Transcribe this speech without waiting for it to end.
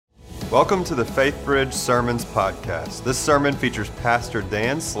Welcome to the Faith Bridge Sermons Podcast. This sermon features Pastor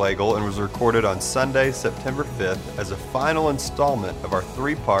Dan Slagle and was recorded on Sunday, September 5th as a final installment of our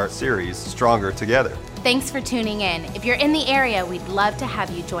three-part series, Stronger Together. Thanks for tuning in. If you're in the area, we'd love to have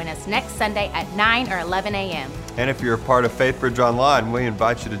you join us next Sunday at 9 or 11 a.m. And if you're a part of Faith Bridge Online, we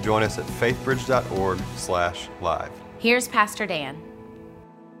invite you to join us at faithbridge.org/live. Here's Pastor Dan.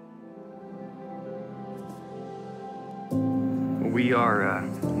 We are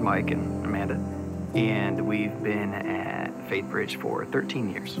Mike and Amanda, and we've been at Faith Bridge for 13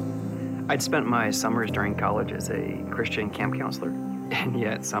 years. I'd spent my summers during college as a Christian camp counselor, and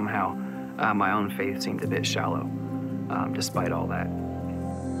yet somehow my own faith seemed a bit shallow, despite all that.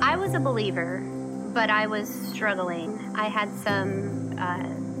 I was a believer, but I was struggling. I had some,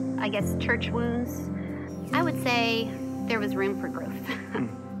 church wounds. I would say there was room for growth.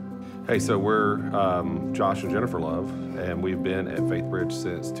 Hey, so we're Josh and Jennifer Love, and we've been at Faith Bridge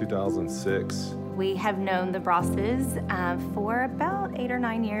since 2006. We have known the Brosses for about 8 or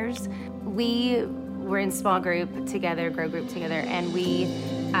 9 years. We were in small group together, grow group together, and we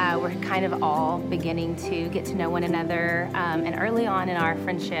were kind of all beginning to get to know one another. And early on in our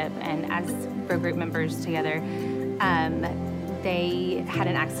friendship and as grow group members together, they had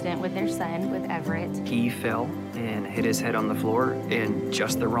an accident with their son, with Everett. He fell and hit his head on the floor in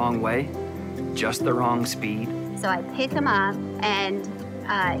just the wrong way, just the wrong speed. So I pick him up, and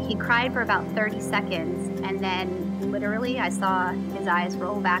he cried for about 30 seconds, and then literally I saw his eyes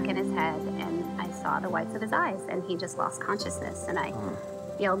roll back in his head, and I saw the whites of his eyes, and he just lost consciousness. And I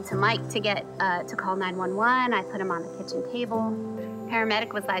yelled to Mike to get to call 911. I put him on the kitchen table.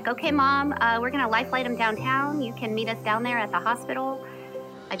 Paramedic was like, "Okay, Mom, we're gonna lifeline him downtown. You can meet us down there at the hospital."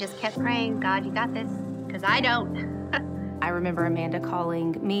 I just kept praying, "God, you got this," because I don't. I remember Amanda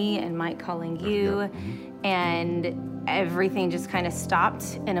calling me and Mike calling you, and everything just kind of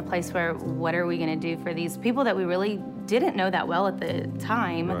stopped in a place where, what are we gonna do for these people that we really didn't know that well at the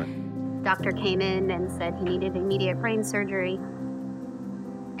time? Right. Doctor came in and said he needed immediate brain surgery.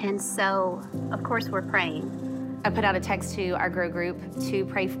 And so, of course, we're praying. I put out a text to our grow group to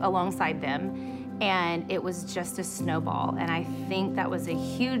pray alongside them, and it was just a snowball. And I think that was a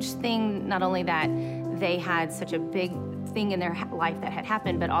huge thing, not only that they had such a big thing in their life that had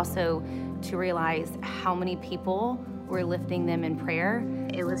happened, but also to realize how many people were lifting them in prayer.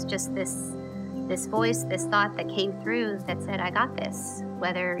 It was just this voice, this thought that came through that said, "I got this.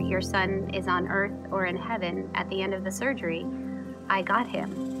 Whether your son is on earth or in heaven at the end of the surgery, I got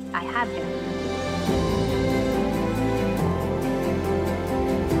him. I have him."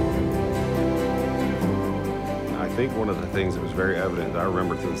 I think one of the things that was very evident that I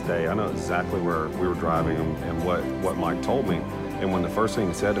remember to this day, I know exactly where we were driving and what Mike told me. And when the first thing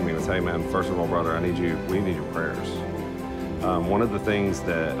he said to me was, "Hey man, first of all, brother, we need your prayers." One of the things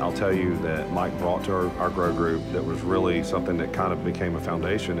that I'll tell you that Mike brought to our grow group that was really something that kind of became a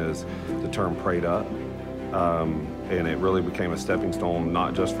foundation is the term "prayed up." And it really became a stepping stone,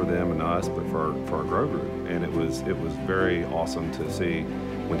 not just for them and us, but for our grow group. And it was very awesome to see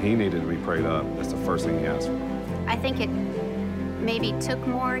when he needed to be prayed up, that's the first thing he asked for. I think it maybe took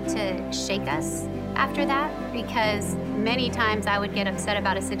more to shake us after that, because many times I would get upset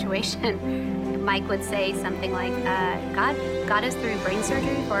about a situation. Mike would say something like, God got us through brain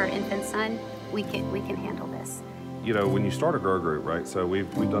surgery for our infant son. We can handle this. You know, when you start a grow group, right? So we've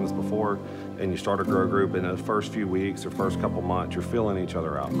done this before, and you start a grow group in the first few weeks or first couple months, you're filling each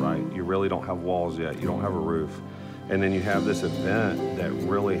other out, right? You really don't have walls yet. You don't have a roof. And then you have this event that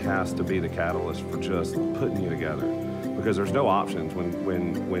really has to be the catalyst for just putting you together, because there's no options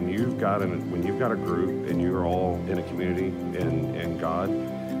when you've got a group and you're all in a community and God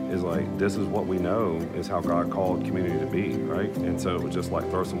is like, this is what we know is how God called community to be, right? And so it was just like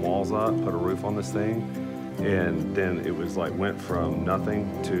throw some walls up, put a roof on this thing, and then it was like went from nothing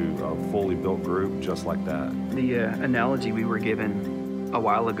to a fully built group just like that. The analogy we were given a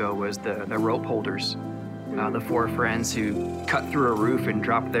while ago was the rope holders. The four friends who cut through a roof and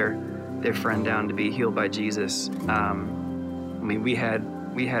dropped their friend down to be healed by Jesus. We had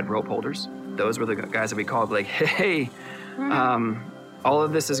rope holders. Those were the guys that we called, like, "Hey, all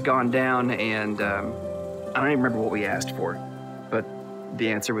of this has gone down," and I don't even remember what we asked for, but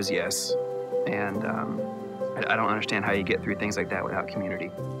the answer was yes. And I don't understand how you get through things like that without community.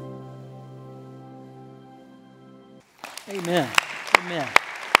 Amen. Amen.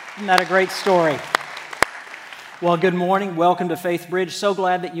 Isn't that a great story? Well, good morning. Welcome to Faith Bridge. So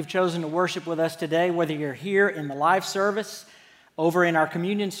glad that you've chosen to worship with us today, whether you're here in the live service, over in our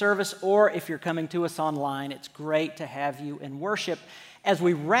communion service, or if you're coming to us online. It's great to have you in worship as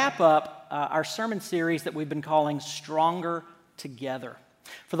we wrap up our sermon series that we've been calling Stronger Together.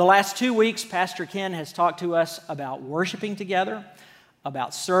 For the last 2 weeks, Pastor Ken has talked to us about worshiping together,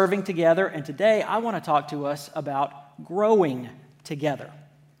 about serving together, and today I want to talk to us about growing together.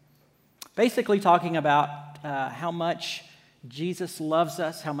 Basically talking about how much Jesus loves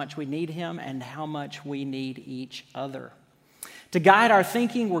us, how much we need Him, and how much we need each other. To guide our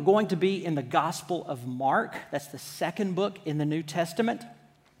thinking, we're going to be in the Gospel of Mark. That's the second book in the New Testament.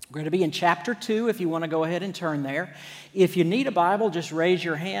 We're going to be in chapter 2 if you want to go ahead and turn there. If you need a Bible, just raise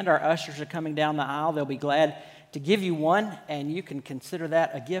your hand. Our ushers are coming down the aisle. They'll be glad to give you one, and you can consider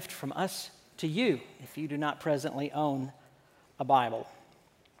that a gift from us to you if you do not presently own a Bible.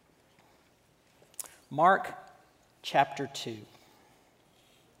 Mark chapter 2.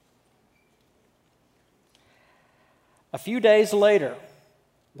 A few days later,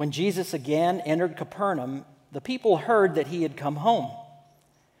 when Jesus again entered Capernaum, the people heard that he had come home.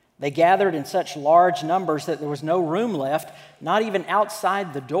 They gathered in such large numbers that there was no room left, not even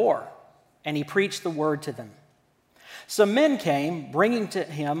outside the door, and he preached the word to them. Some men came, bringing to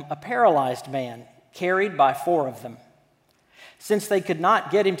him a paralyzed man, carried by 4 of them. Since they could not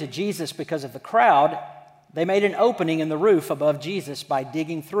get him to Jesus because of the crowd, they made an opening in the roof above Jesus by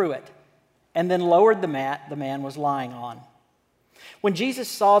digging through it, and then lowered the mat the man was lying on. When Jesus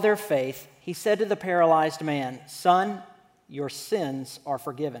saw their faith, he said to the paralyzed man, "Son, your sins are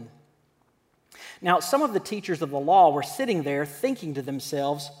forgiven." Now, some of the teachers of the law were sitting there thinking to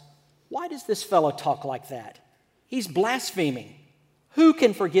themselves, "Why does this fellow talk like that? He's blaspheming. Who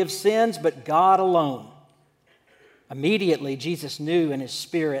can forgive sins but God alone?" Immediately, Jesus knew in his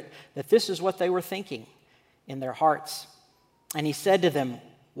spirit that this is what they were thinking in their hearts. And he said to them,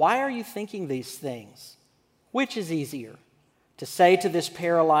 "Why are you thinking these things? Which is easier, to say to this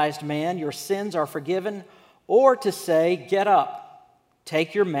paralyzed man, 'Your sins are forgiven,' or to say, 'Get up,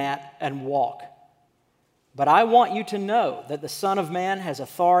 take your mat, and walk'? But I want you to know that the Son of Man has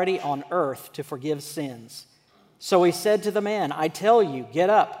authority on earth to forgive sins." So he said to the man, "I tell you, get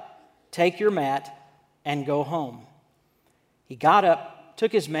up, take your mat, and go home." He got up,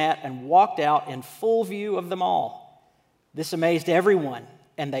 took his mat, and walked out in full view of them all. This amazed everyone,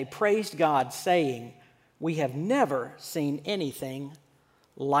 and they praised God, saying, "We have never seen anything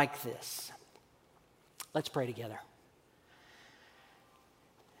like this." Let's pray together.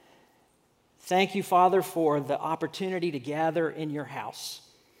 Thank you, Father, for the opportunity to gather in your house,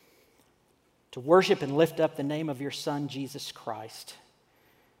 to worship and lift up the name of your Son, Jesus Christ.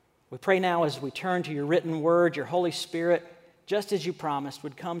 We pray now as we turn to your written word, your Holy Spirit, just as you promised,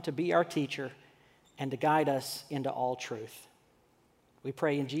 would come to be our teacher and to guide us into all truth. We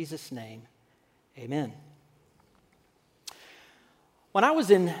pray in Jesus' name, amen. When I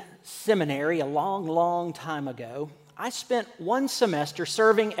was in seminary a long, long time ago, I spent one semester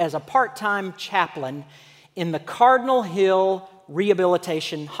serving as a part-time chaplain in the Cardinal Hill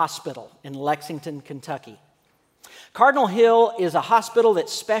Rehabilitation Hospital in Lexington, Kentucky. Cardinal Hill is a hospital that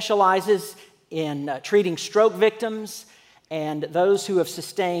specializes in treating stroke victims and those who have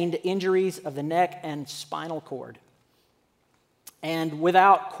sustained injuries of the neck and spinal cord. And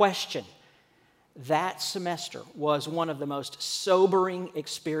without question, that semester was one of the most sobering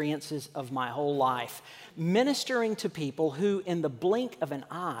experiences of my whole life, ministering to people who, in the blink of an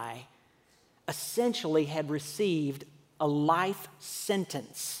eye, essentially had received a life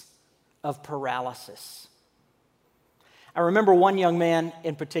sentence of paralysis. I remember one young man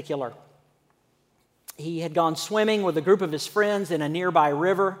in particular. He had gone swimming with a group of his friends in a nearby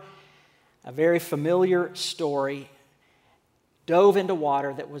river, a very familiar story, dove into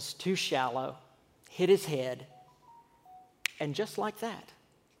water that was too shallow, hit his head, and just like that,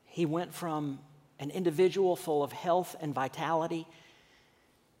 he went from an individual full of health and vitality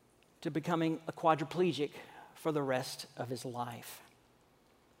to becoming a quadriplegic for the rest of his life.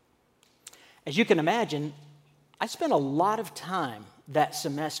 As you can imagine, I spent a lot of time that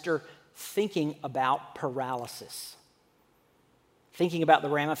semester thinking about paralysis, thinking about the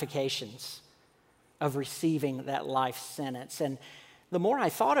ramifications of receiving that life sentence. And the more I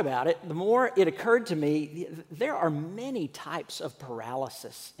thought about it, the more it occurred to me there are many types of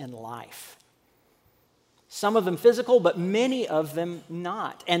paralysis in life. Some of them physical, but many of them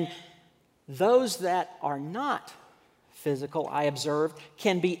not. And those that are not physical, I observed,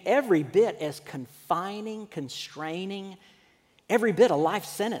 can be every bit as confining, constraining, every bit a life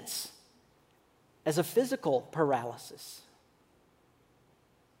sentence as a physical paralysis.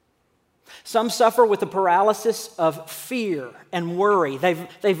 Some suffer with the paralysis of fear and worry.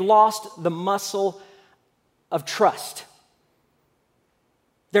 They've lost the muscle of trust.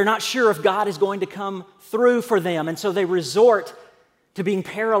 They're not sure if God is going to come through for them, and so they resort to being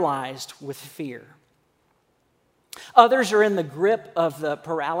paralyzed with fear. Others are in the grip of the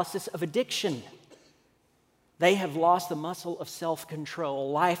paralysis of addiction. They have lost the muscle of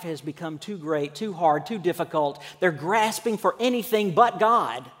self-control. Life has become too great, too hard, too difficult. They're grasping for anything but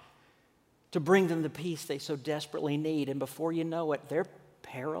God to bring them the peace they so desperately need. And before you know it, they're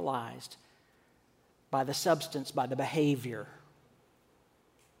paralyzed by the substance, by the behavior.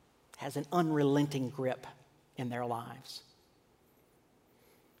 It has an unrelenting grip in their lives.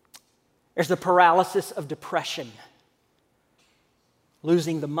 There's the paralysis of depression,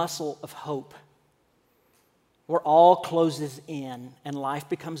 losing the muscle of hope, where all closes in and life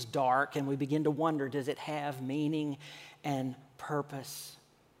becomes dark and we begin to wonder, does it have meaning and purpose?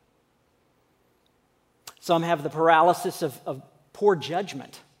 Some have the paralysis of poor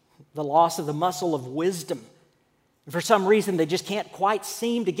judgment, the loss of the muscle of wisdom. For some reason, they just can't quite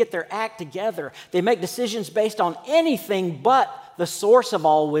seem to get their act together. They make decisions based on anything but the source of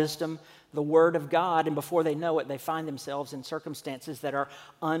all wisdom, the Word of God, and before they know it, they find themselves in circumstances that are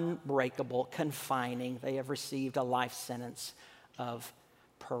unbreakable, confining. They have received a life sentence of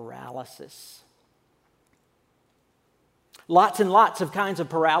paralysis. Lots and lots of kinds of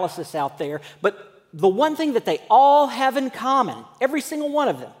paralysis out there, but the one thing that they all have in common, every single one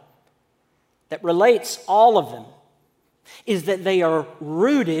of them, that relates all of them, is that they are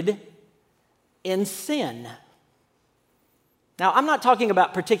rooted in sin. Now, I'm not talking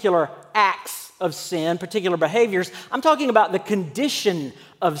about particular acts of sin, particular behaviors. I'm talking about the condition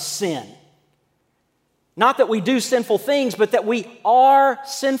of sin. Not that we do sinful things, but that we are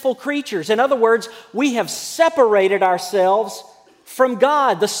sinful creatures. In other words, we have separated ourselves from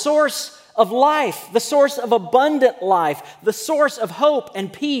God, the source of life, the source of abundant life, the source of hope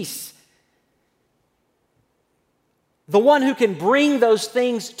and peace. The one who can bring those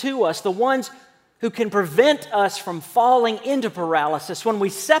things to us, the ones who can prevent us from falling into paralysis. When we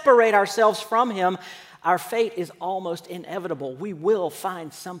separate ourselves from Him, our fate is almost inevitable. We will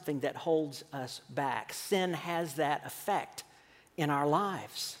find something that holds us back. Sin has that effect in our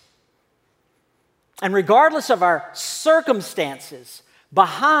lives. And regardless of our circumstances,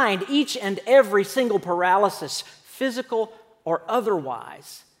 behind each and every single paralysis, physical or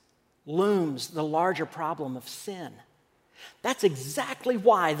otherwise, looms the larger problem of sin. That's exactly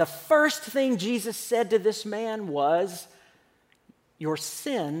why the first thing Jesus said to this man was, "Your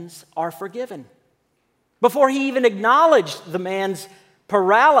sins are forgiven." Before he even acknowledged the man's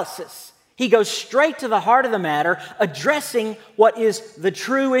paralysis, he goes straight to the heart of the matter, addressing what is the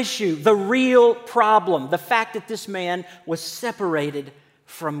true issue, the real problem, the fact that this man was separated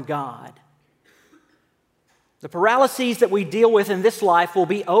from God. The paralyses that we deal with in this life will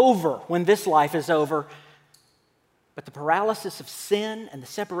be over when this life is over. But the paralysis of sin and the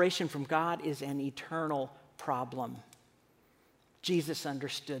separation from God is an eternal problem. Jesus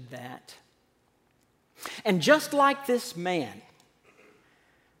understood that. And just like this man,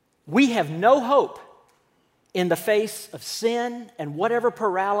 we have no hope in the face of sin and whatever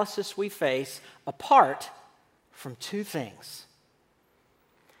paralysis we face apart from two things.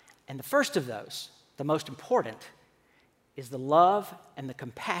 And the first of those, the most important, is the love and the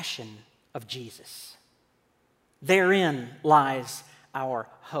compassion of Jesus. Therein lies our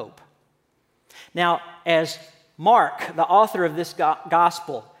hope. Now, as Mark, the author of this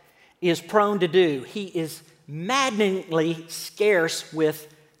gospel, is prone to do, he is maddeningly scarce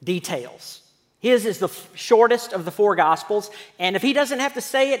with details. His is the shortest of the four gospels, and if he doesn't have to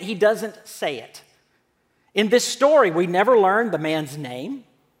say it, he doesn't say it. In this story, we never learn the man's name.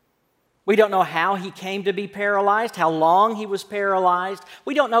 We don't know how he came to be paralyzed, how long he was paralyzed.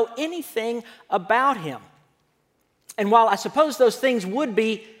 We don't know anything about him. And while I suppose those things would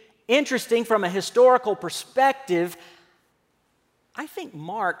be interesting from a historical perspective, I think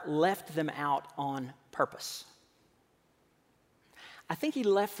Mark left them out on purpose. I think he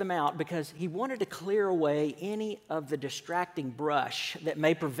left them out because he wanted to clear away any of the distracting brush that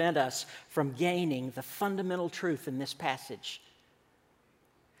may prevent us from gaining the fundamental truth in this passage.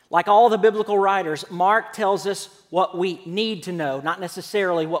 Like all the biblical writers, Mark tells us what we need to know, not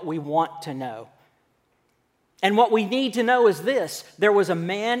necessarily what we want to know. And what we need to know is this: there was a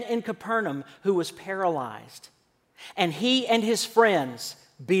man in Capernaum who was paralyzed, and he and his friends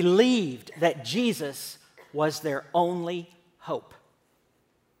believed that Jesus was their only hope.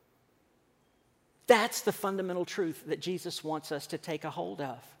 That's the fundamental truth that Jesus wants us to take a hold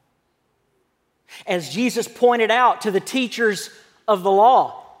of. As Jesus pointed out to the teachers of the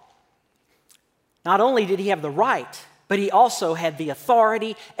law, not only did he have the right, but he also had the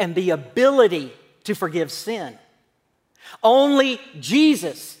authority and the ability to forgive sin. Only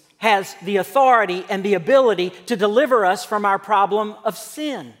Jesus has the authority and the ability to deliver us from our problem of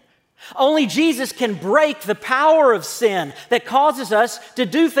sin. Only Jesus can break the power of sin that causes us to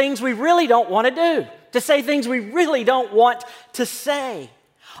do things we really don't want to do, to say things we really don't want to say.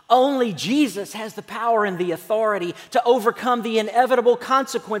 Only Jesus has the power and the authority to overcome the inevitable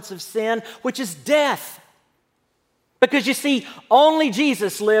consequence of sin, which is death. Because you see, only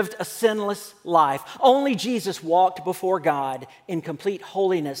Jesus lived a sinless life. Only Jesus walked before God in complete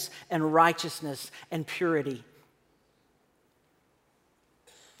holiness and righteousness and purity.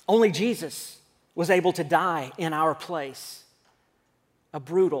 Only Jesus was able to die in our place, a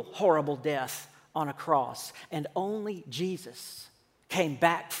brutal, horrible death on a cross. And only Jesus came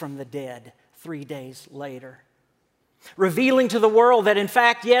back from the dead 3 days later, revealing to the world that in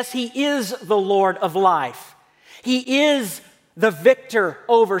fact, yes, He is the Lord of life. He is the victor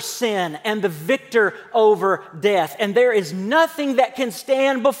over sin and the victor over death. And there is nothing that can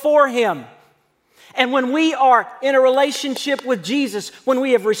stand before Him. And when we are in a relationship with Jesus, when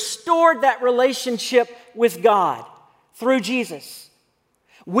we have restored that relationship with God through Jesus,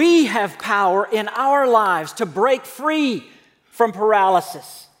 we have power in our lives to break free from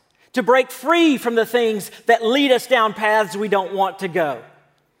paralysis, to break free from the things that lead us down paths we don't want to go,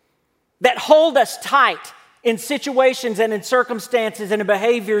 that hold us tight in situations and in circumstances and in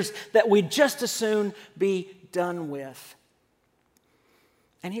behaviors that we'd just as soon be done with.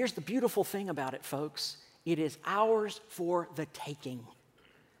 And here's the beautiful thing about it, folks. It is ours for the taking.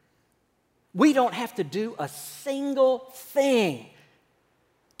 We don't have to do a single thing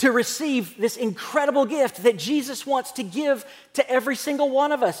to receive this incredible gift that Jesus wants to give to every single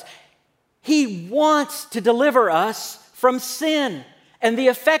one of us. He wants to deliver us from sin and the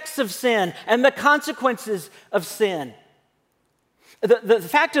effects of sin and the consequences of sin. The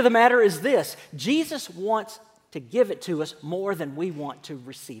fact of the matter is this: Jesus wants to give it to us more than we want to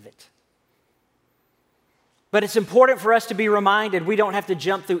receive it. But it's important for us to be reminded we don't have to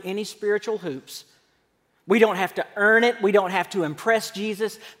jump through any spiritual hoops. We don't have to earn it. We don't have to impress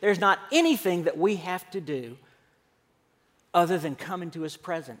Jesus. There's not anything that we have to do other than come into His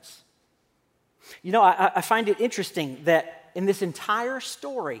presence. You know, I find it interesting that in this entire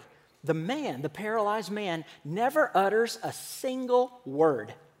story, the paralyzed man, never utters a single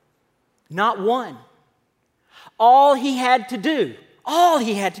word. Not one. All he had to do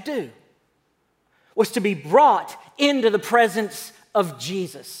was to be brought into the presence of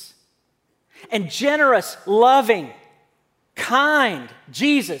Jesus. And generous, loving, kind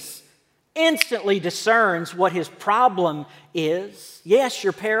Jesus instantly discerns what his problem is. Yes,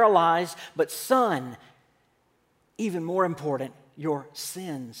 you're paralyzed, but son, even more important, your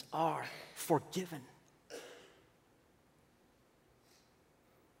sins are forgiven.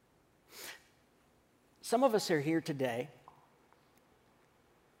 Some of us are here today,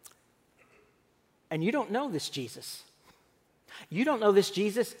 and you don't know this Jesus. You don't know this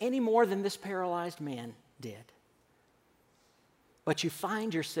Jesus any more than this paralyzed man did. But you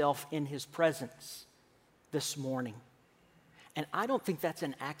find yourself in His presence this morning. And I don't think that's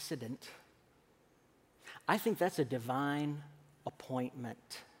an accident. I think that's a divine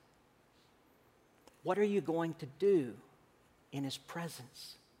appointment. What are you going to do in His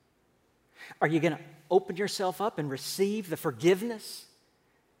presence? Are you going to open yourself up and receive the forgiveness,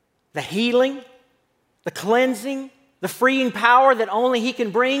 the healing, the cleansing, the freeing power that only He can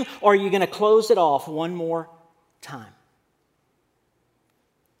bring? Or are you going to close it off one more time?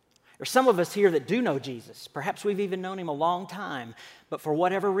 There's some of us here that do know Jesus. Perhaps we've even known Him a long time, but for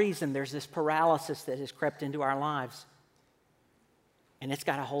whatever reason, there's this paralysis that has crept into our lives. And it's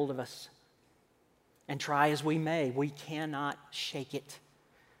got a hold of us. And try as we may, we cannot shake it.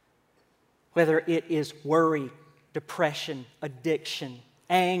 Whether it is worry, depression, addiction,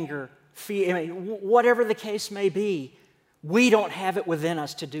 anger, fear, whatever the case may be, we don't have it within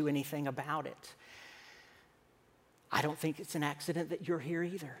us to do anything about it. I don't think it's an accident that you're here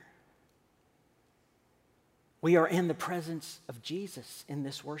either. We are in the presence of Jesus in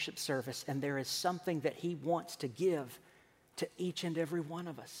this worship service, and there is something that He wants to give to each and every one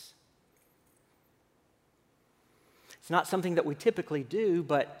of us. It's not something that we typically do,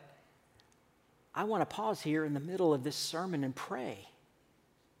 but I want to pause here in the middle of this sermon and pray,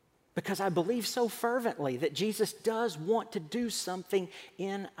 because I believe so fervently that Jesus does want to do something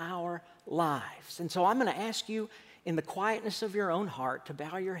in our lives. And so I'm going to ask you in the quietness of your own heart to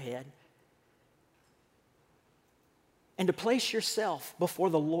bow your head and to place yourself before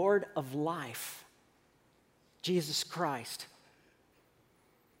the Lord of life, Jesus Christ.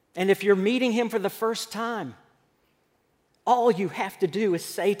 And if you're meeting Him for the first time, all you have to do is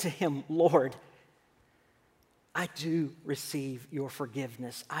say to Him, Lord, I do receive your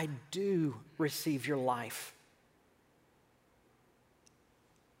forgiveness. I do receive your life.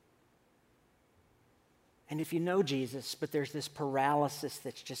 And if you know Jesus, but there's this paralysis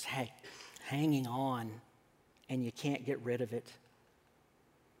that's just hanging on and you can't get rid of it,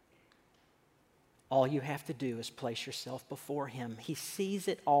 all you have to do is place yourself before him. He sees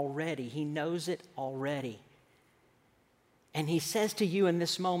it already. He knows it already. And he says to you in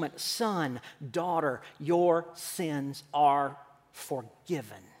this moment, son, daughter, your sins are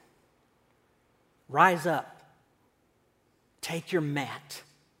forgiven. Rise up, take your mat,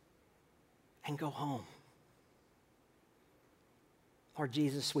 and go home. Lord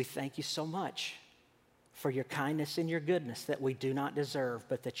Jesus, we thank you so much for your kindness and your goodness that we do not deserve,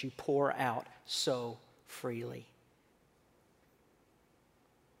 but that you pour out so freely.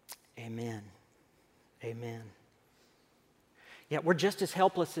 Amen. Amen. Yet we're just as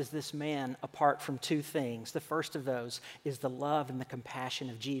helpless as this man apart from two things. The first of those is the love and the compassion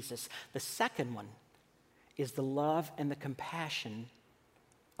of Jesus. The second one is the love and the compassion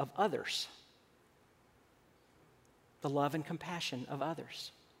of others. The love and compassion of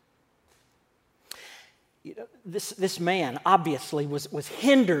others. You know, this man obviously was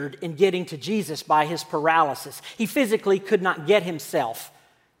hindered in getting to Jesus by his paralysis. He physically could not get himself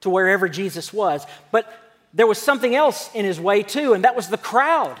to wherever Jesus was, but there was something else in his way too, and that was the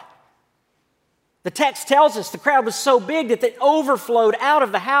crowd. The text tells us the crowd was so big that it overflowed out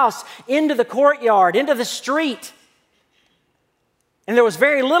of the house into the courtyard, into the street. And there was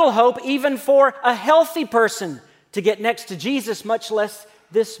very little hope even for a healthy person to get next to Jesus, much less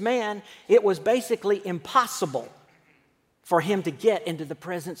this man. It was basically impossible for him to get into the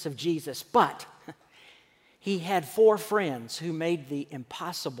presence of Jesus. But he had 4 friends who made the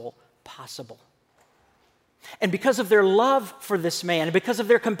impossible possible. And because of their love for this man, and because of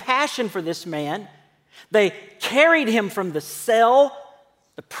their compassion for this man, they carried him from the cell,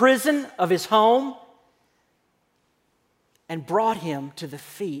 the prison of his home, and brought him to the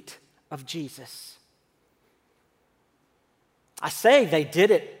feet of Jesus. I say they did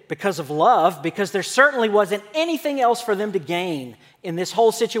it because of love, because there certainly wasn't anything else for them to gain in this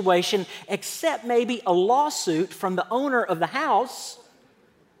whole situation except maybe a lawsuit from the owner of the house,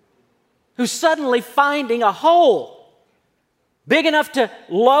 who's suddenly finding a hole big enough to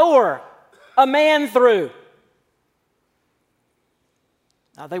lower a man through.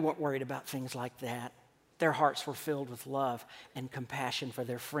 Now, they weren't worried about things like that. Their hearts were filled with love and compassion for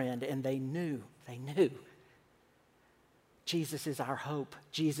their friend, and they knew Jesus is our hope.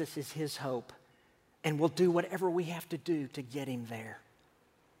 Jesus is his hope, and we'll do whatever we have to do to get him there.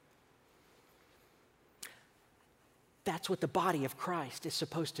 That's what the body of Christ is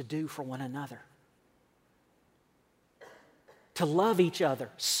supposed to do for one another. To love each other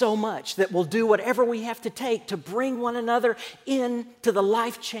so much that we'll do whatever we have to take to bring one another into the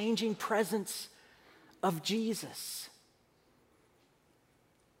life-changing presence of Jesus.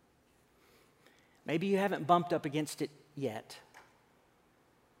 Maybe you haven't bumped up against it yet,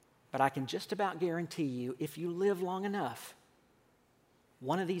 but I can just about guarantee you, if you live long enough,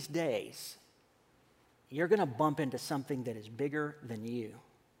 one of these days, you're going to bump into something that is bigger than you,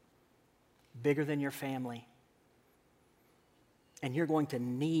 bigger than your family. And you're going to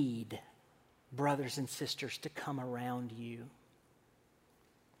need brothers and sisters to come around you.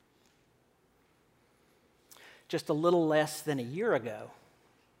 Just a little less than a year ago,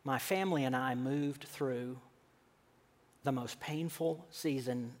 my family and I moved through the most painful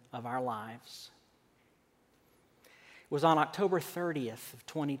season of our lives. It was on October 30th of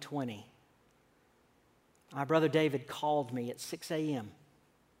 2020. My brother David called me at 6 a.m.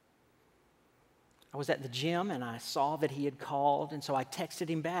 I was at the gym and I saw that he had called, and so I texted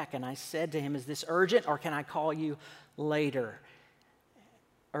him back and I said to him, "Is this urgent or can I call you later?"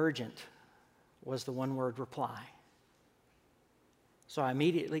 Urgent was the one-word reply. So I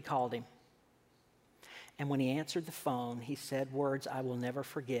immediately called him. And when he answered the phone, he said words I will never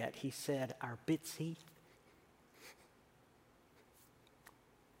forget. He said, "Our Bitsy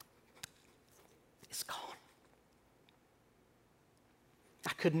is gone."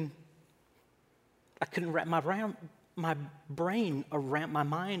 I couldn't wrap my brain around, my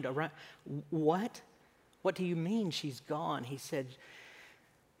mind around, what? What do you mean she's gone? He said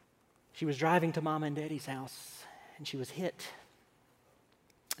she was driving to Mama and Daddy's house and she was hit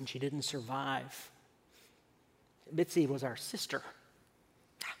and she didn't survive. Bitsy was our sister,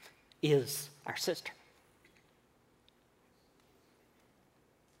 is our sister.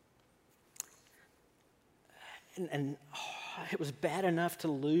 And it was bad enough to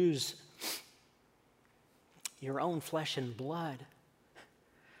lose your own flesh and blood.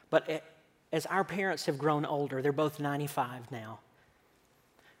 But as our parents have grown older, they're both 95 now,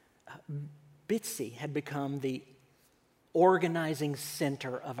 Bitsy had become the organizing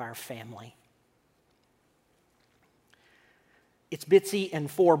center of our family. It's Bitsy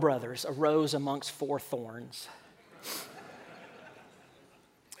and four brothers, a rose amongst four thorns.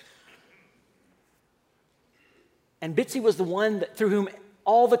 And Bitsy was the one through whom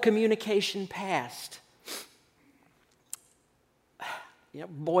all the communication passed.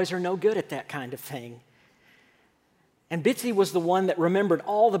 Boys are no good at that kind of thing. And Bitsy was the one that remembered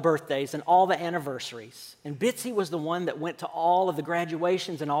all the birthdays and all the anniversaries. And Bitsy was the one that went to all of the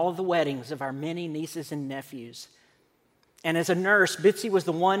graduations and all of the weddings of our many nieces and nephews. And as a nurse, Bitsy was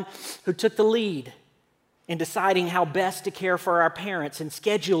the one who took the lead in deciding how best to care for our parents and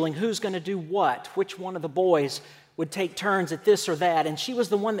scheduling who's going to do what, which one of the boys would take turns at this or that. And she was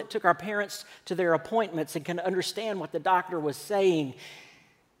the one that took our parents to their appointments and could understand what the doctor was saying.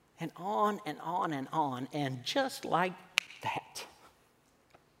 And on and on and on. And just like that,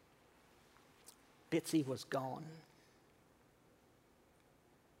 Bitsy was gone.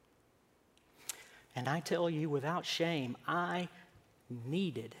 And I tell you without shame, I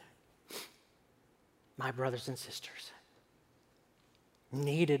needed my brothers and sisters.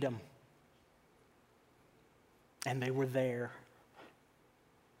 Needed them. And they were there.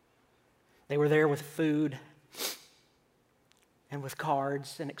 They were there with food and with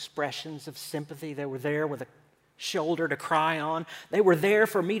cards and expressions of sympathy. They were there with a shoulder to cry on. They were there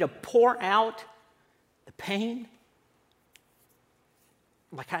for me to pour out the pain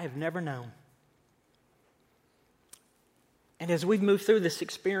like I have never known. And as we've moved through this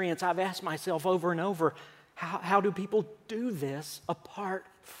experience, I've asked myself over and over, how do people do this apart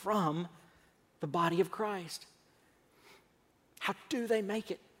from the body of Christ? How do they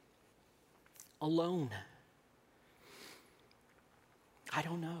make it alone? I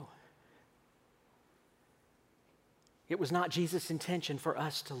don't know. It was not Jesus' intention for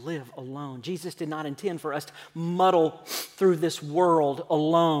us to live alone. Jesus did not intend for us to muddle through this world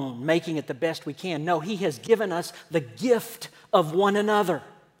alone, making it the best we can. No, He has given us the gift of one another.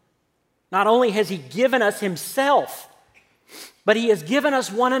 Not only has He given us Himself, but He has given us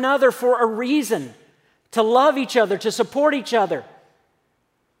one another for a reason. To love each other, to support each other,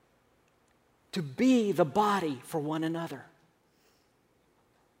 to be the body for one another.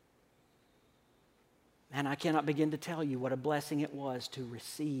 And I cannot begin to tell you what a blessing it was to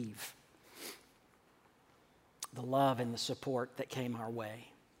receive the love and the support that came our way.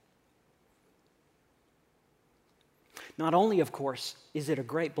 Not only, of course, is it a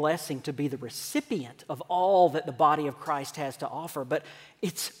great blessing to be the recipient of all that the body of Christ has to offer, but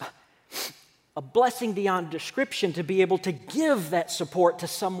it's a blessing beyond description to be able to give that support to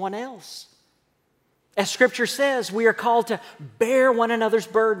someone else. As Scripture says, we are called to bear one another's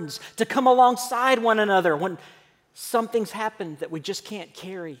burdens, to come alongside one another when something's happened that we just can't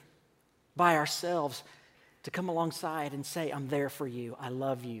carry by ourselves, to come alongside and say, I'm there for you, I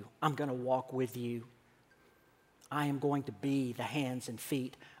love you, I'm going to walk with you. I am going to be the hands and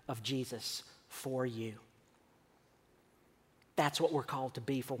feet of Jesus for you. That's what we're called to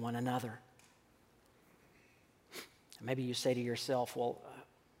be for one another. Maybe you say to yourself, well,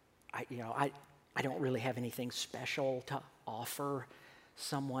 I don't really have anything special to offer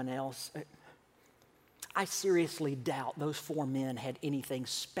someone else. I seriously doubt those four men had anything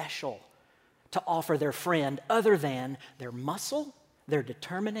special to offer their friend other than their muscle, their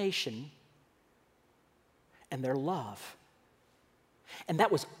determination, and their love. And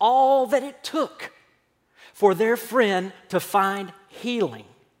that was all that it took for their friend to find healing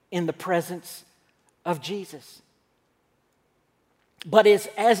in the presence of Jesus. But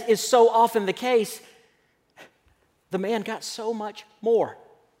as is so often the case, the man got so much more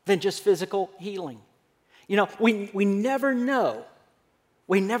than just physical healing. You know, we never know.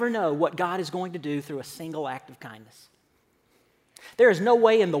 We never know what God is going to do through a single act of kindness. There is no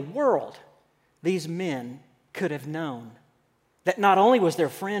way in the world these men could have known that not only was their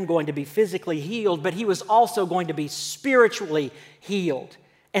friend going to be physically healed, but he was also going to be spiritually healed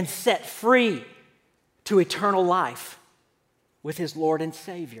and set free to eternal life with his Lord and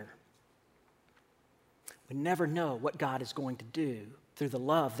Savior. We never know what God is going to do through the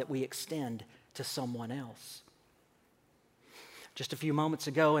love that we extend to someone else. Just a few moments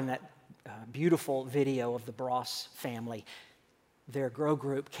ago in that beautiful video of the Bross family, their grow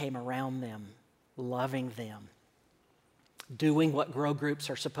group came around them, loving them, doing what grow groups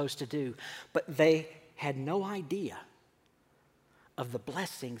are supposed to do. But they had no idea of the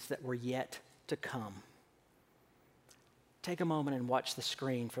blessings that were yet to come. Take a moment and watch the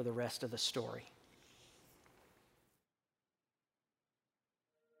screen for the rest of the story.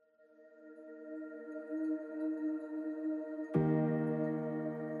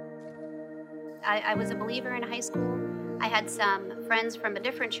 I was a believer in high school. I had some friends from a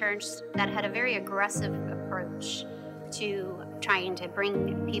different church that had a very aggressive approach to trying to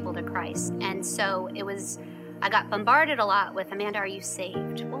bring people to Christ. And so I got bombarded a lot with, Amanda, are you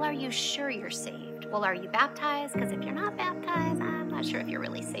saved? Well, are you sure you're saved? Well, are you baptized? Because if you're not baptized, I'm not sure if you're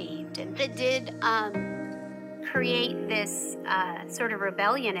really saved. And it did create this sort of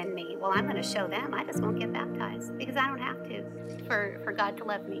rebellion in me. Well, I'm going to show them. I just won't get baptized because I don't have to for God to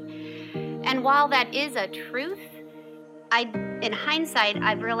love me. And while that is a truth, in hindsight,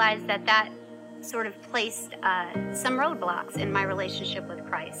 I've realized that sort of placed some roadblocks in my relationship with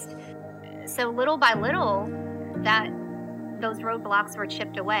Christ. So little by little, those roadblocks were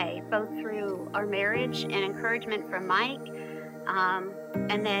chipped away, both through our marriage and encouragement from Mike,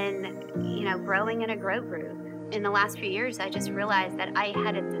 and then, growing in a grow group. In the last few years, I just realized that I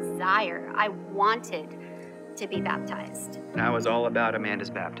had a desire. I wanted to be baptized. I was all about Amanda's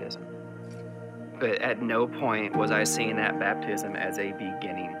baptism. But at no point was I seeing that baptism as a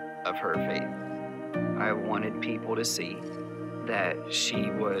beginning of her faith. I wanted people to see that she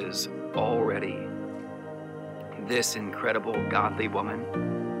was already this incredible godly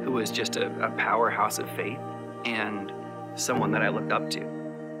woman who was just a powerhouse of faith and someone that I looked up to.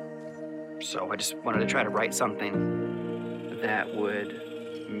 So I just wanted to try to write something that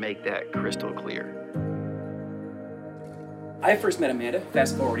would make that crystal clear. I first met Amanda,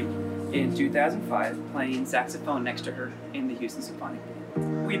 fast forwarding, in 2005, playing saxophone next to her in the Houston Symphonic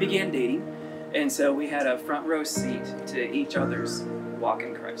Band. We began dating, and so we had a front row seat to each other's walk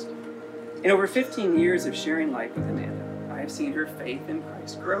in Christ. In over 15 years of sharing life with Amanda, I have seen her faith in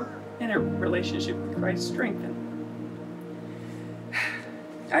Christ grow and her relationship with Christ strengthen.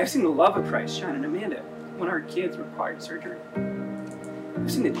 I have seen the love of Christ shine in Amanda when our kids required surgery.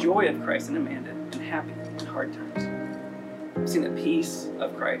 I've seen the joy of Christ in Amanda in happy and hard times. I've seen the peace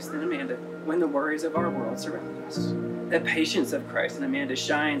of Christ in Amanda when the worries of our world surround us. The patience of Christ in Amanda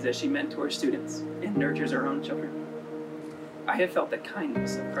shines as she mentors students and nurtures her own children. I have felt the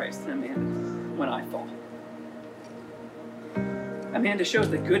kindness of Christ in Amanda when I fall. Amanda shows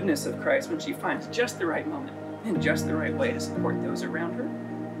the goodness of Christ when she finds just the right moment and just the right way to support those around her.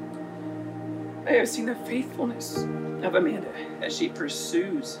 I have seen the faithfulness of Amanda as she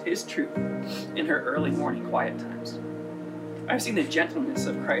pursues His truth in her early morning quiet times. I've seen the gentleness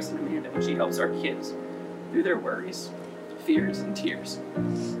of Christ in Amanda when she helps our kids through their worries, fears, and tears.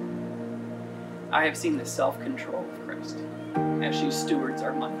 I have seen the self-control of Christ as she stewards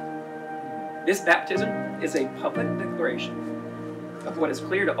our money. This baptism is a public declaration of what is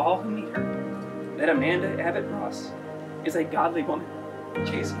clear to all who meet her, that Amanda Abbott Ross is a godly woman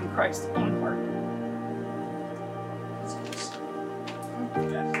chasing Christ's own heart.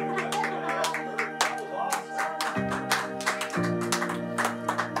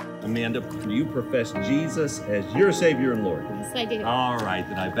 Amanda, you profess Jesus as your Savior and Lord. Yes, I do. All right,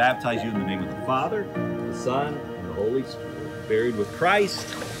 then I baptize you in the name of the Father, the Son, and the Holy Spirit. Buried with Christ,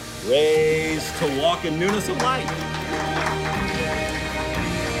 raised to walk in newness of life.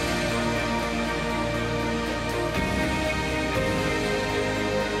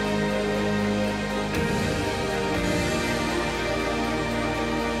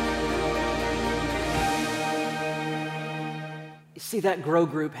 See, that grow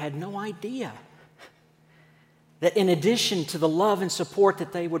group had no idea that in addition to the love and support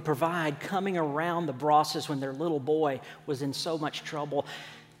that they would provide coming around the Brosses when their little boy was in so much trouble,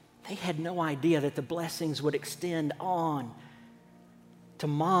 they had no idea that the blessings would extend on to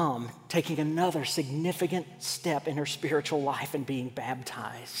Mom taking another significant step in her spiritual life and being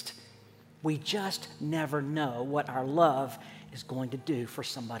baptized. We just never know what our love is going to do for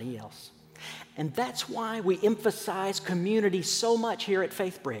somebody else. And that's why we emphasize community so much here at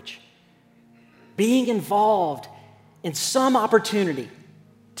Faith Bridge. Being involved in some opportunity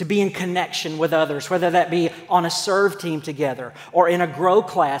to be in connection with others, whether that be on a serve team together, or in a grow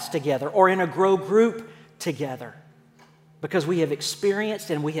class together, or in a grow group together. Because we have experienced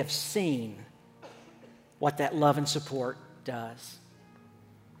and we have seen what that love and support does.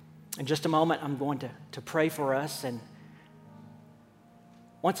 In just a moment, I'm going to pray for us, and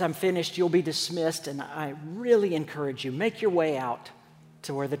once I'm finished, you'll be dismissed, and I really encourage you, make your way out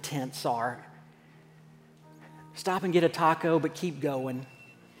to where the tents are. Stop and get a taco, but keep going.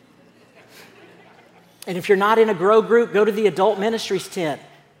 And if you're not in a grow group, go to the adult ministries tent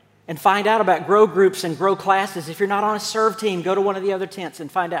and find out about grow groups and grow classes. If you're not on a serve team, go to one of the other tents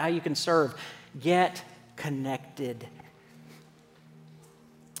and find out how you can serve. Get connected.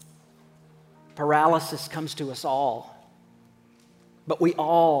 Paralysis comes to us all. But we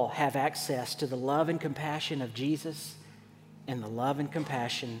all have access to the love and compassion of Jesus and the love and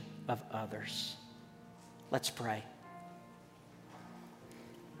compassion of others. Let's pray.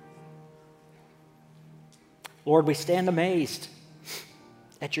 Lord, we stand amazed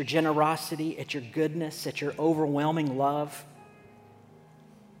at your generosity, at your goodness, at your overwhelming love,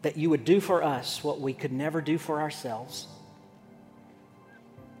 that you would do for us what we could never do for ourselves.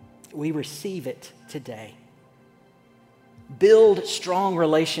 We receive it today. Build strong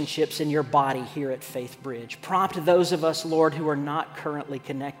relationships in your body here at Faith Bridge. Prompt those of us, Lord, who are not currently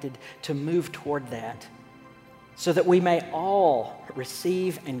connected to move toward that, so that we may all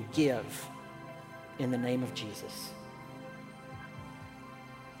receive and give in the name of Jesus.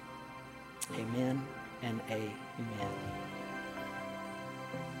 Amen and amen.